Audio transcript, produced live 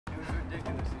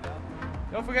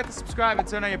Don't forget to subscribe and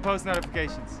turn on your post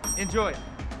notifications. Enjoy.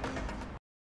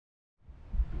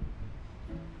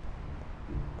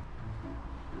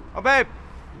 Oh, babe,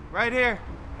 right here.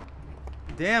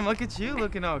 Damn, look at you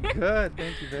looking all good.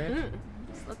 Thank you, babe.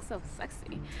 This looks so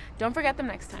sexy. Don't forget them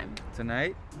next time.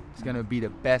 Tonight is gonna be the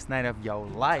best night of your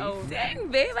life. Oh, dang,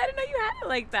 babe. I didn't know you had it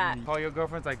like that. Call your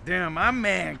girlfriend's like, damn, my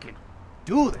man can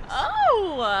do this.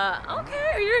 Oh, okay.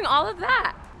 Are you doing all of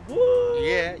that? Woo.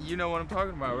 Yeah, you know what I'm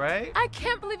talking about, right? I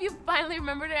can't believe you finally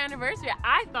remembered your anniversary.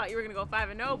 I thought you were gonna go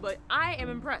 5-0, but I am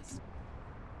impressed.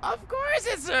 Of course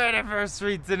it's her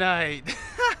anniversary tonight.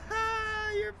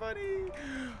 You're funny.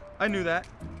 I knew that.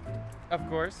 Of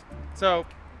course. So,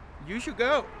 you should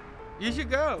go. You should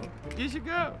go. You should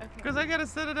go. Because I gotta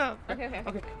set it up. Okay.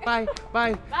 Bye.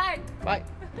 Bye. Bye. Bye.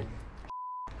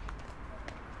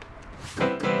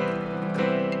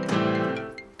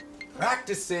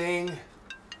 Practicing.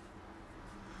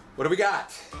 What do we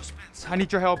got? I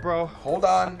need your help, bro. Hold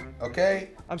on,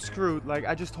 okay? I'm screwed. Like,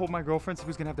 I just told my girlfriend she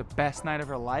was gonna have the best night of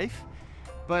her life,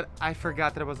 but I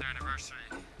forgot that it was their anniversary.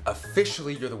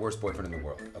 Officially, you're the worst boyfriend in the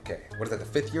world. Okay, what is that,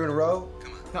 the 5th year in a row?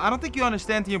 Come on. No, I don't think you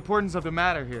understand the importance of the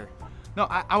matter here. No,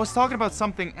 I was talking about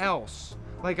something else.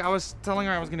 Like, I was telling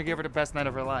her I was gonna give her the best night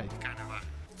of her life.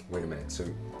 Wait a minute, so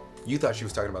you thought she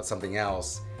was talking about something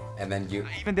else, and then you...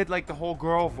 I even did like the whole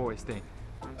girl voice thing.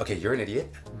 Okay, you're an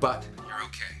idiot, but you're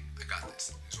okay. I got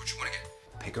this. This is what you want to get.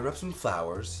 Pick her up some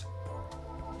flowers,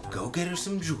 go get her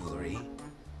some jewelry, and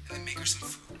then make her some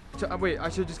food. So, wait, I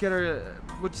should just get her,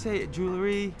 what'd you say,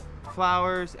 jewelry,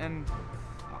 flowers, and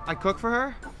I cook for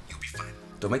her? You'll be fine.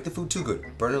 Don't make the food too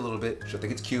good. Burn it a little bit. She'll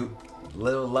think it's cute.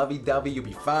 Little lovey-dovey, you'll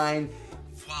be fine.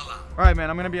 Voila. All right, man,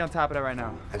 I'm gonna be on top of that right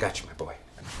now. I got you, my boy.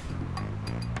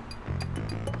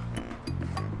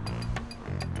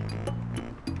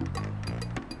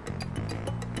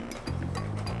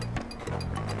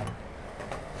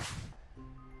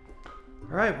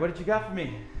 All right, what did you got for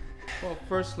me? Well,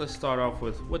 first let's start off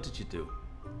with, what did you do?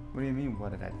 What do you mean,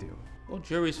 what did I do? Well,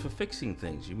 jury's for fixing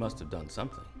things. You must have done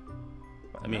something.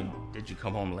 I mean, did you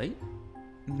come home late?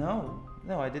 No,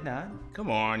 I did not. Come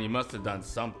on, you must have done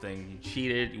something. You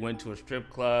cheated, you went to a strip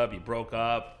club, you broke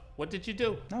up. What did you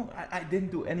do? No, I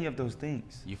didn't do any of those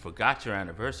things. You forgot your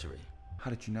anniversary.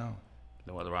 How did you know?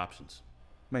 No other options.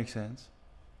 Makes sense.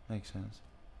 Makes sense.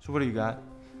 So what do you got?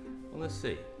 Well, let's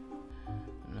see.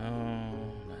 No,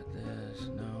 not this,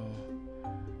 no.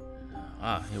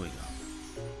 Ah, here we go.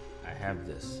 I have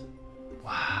this.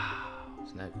 Wow.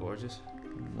 Isn't that gorgeous?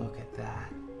 Look at that.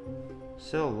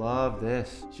 Still love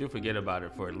this. She'll forget about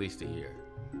it for at least a year.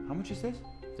 How much is this?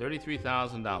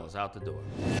 $33,000 out the door.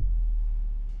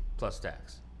 Plus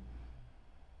tax.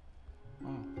 Oh.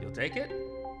 You'll take it?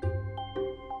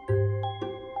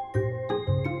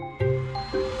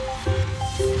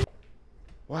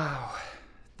 Wow.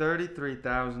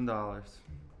 $33,000.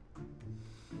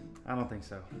 I don't think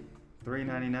so.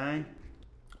 $3.99.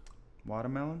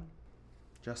 Watermelon?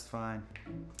 Just fine.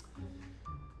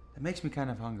 It makes me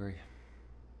kind of hungry.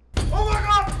 Oh my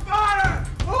God! Fire!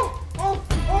 Oh no!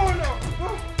 Oh my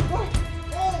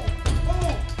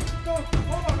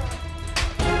God!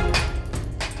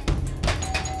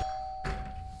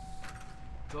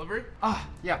 Delivery? Ah,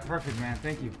 yeah, perfect, man.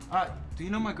 Thank you. Do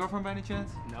you know my girlfriend by any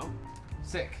chance? No.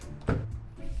 Sick.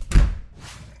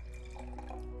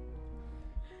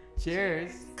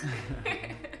 Cheers.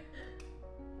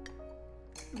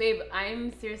 Babe,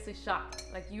 I'm seriously shocked.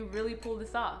 Like, you really pulled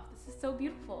this off. This is so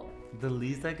beautiful. The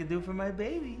least I could do for my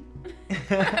baby.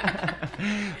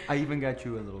 I even got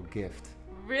you a little gift.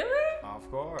 Really? Of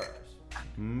course.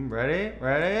 Ready?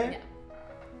 Yeah.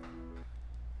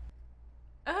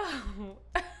 Oh.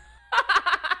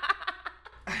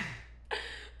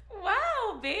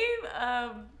 Wow, babe.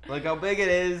 Look how big it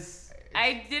is.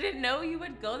 I didn't know you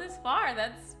would go this far.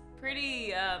 That's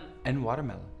pretty, And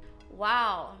watermelon.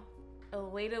 wow. A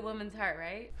way to a woman's heart,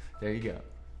 right? There you go.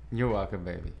 You're welcome,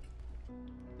 baby.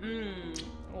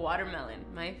 Watermelon,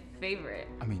 my favorite.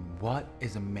 I mean, what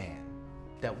is a man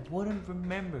that wouldn't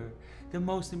remember the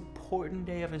most important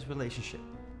day of his relationship?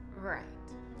 Right.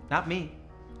 Not me.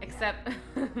 Except,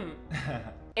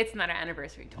 it's not our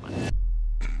anniversary, Twan.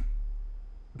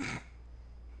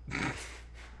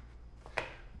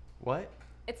 What?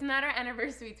 It's not our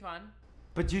anniversary, Twan.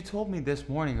 But you told me this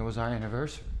morning it was our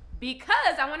anniversary.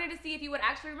 Because I wanted to see if you would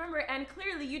actually remember, and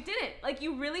clearly you didn't. Like,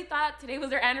 you really thought today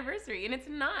was our anniversary, and it's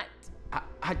not.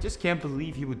 I just can't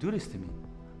believe you would do this to me.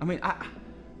 I mean,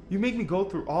 you make me go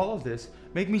through all of this,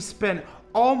 make me spend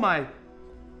all my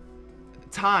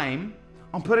time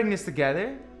on putting this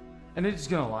together, and then you're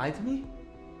just gonna lie to me?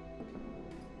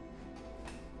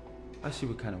 I see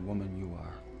what kind of woman you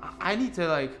are. I need to,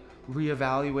 like,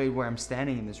 reevaluate where I'm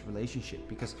standing in this relationship,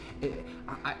 because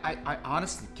I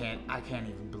honestly can't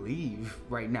even believe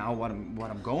right now what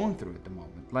I'm going through at the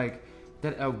moment. Like,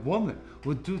 that a woman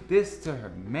would do this to her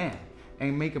man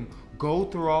and make him go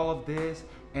through all of this,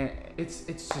 and it's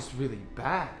just really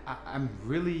bad. I'm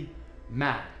really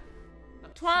mad.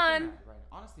 Twan,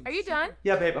 are you done?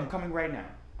 Yeah, babe, I'm coming right now.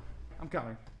 I'm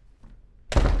coming.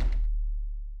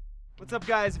 What's up,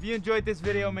 guys? If you enjoyed this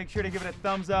video, make sure to give it a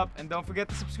thumbs up and don't forget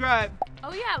to subscribe.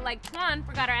 Oh yeah, like Twan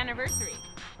forgot our anniversary.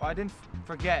 Well, I didn't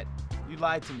forget. You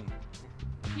lied to me.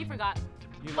 He forgot.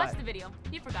 You Watch lied. the video.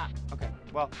 He forgot. Okay,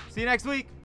 well, see you next week.